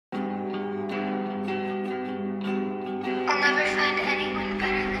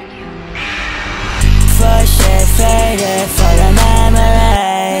waited for the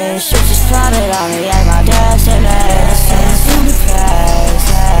memories. Shit just flooded on me as my destination. In the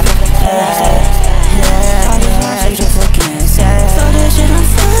past, I just want you to fucking say. For this shit I'm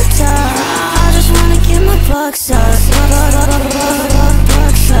fucked up. I just wanna get my bucks up.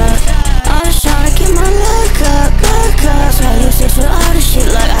 I'm just tryna get my luck up. So I used to for all this shit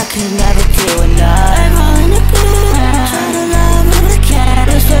like I could never do enough. I'm all in the bed, try to love what I can.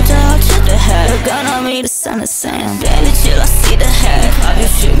 Respect all to the head. The gun on me, the sun is sand. Damn it, chill, I see the head. Pop your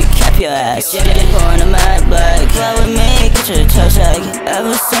shit, we cap your ass. Shit, pouring a mad black. Fly with me, get your touch like.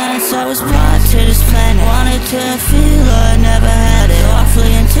 Ever since I was brought to this planet, wanted to feel I never had it. So I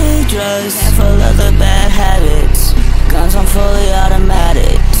flee and take drugs, full of the bad habits. Guns on fully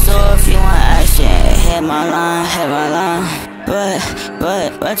automatic. So if you want action, hit my line, hit my line.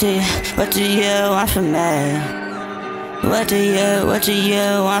 What do you want from me? What do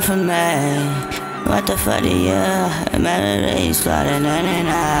you want from me? What the fuck do you? Memories flooding in and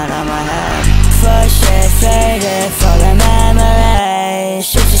out of my head. Fuck shit,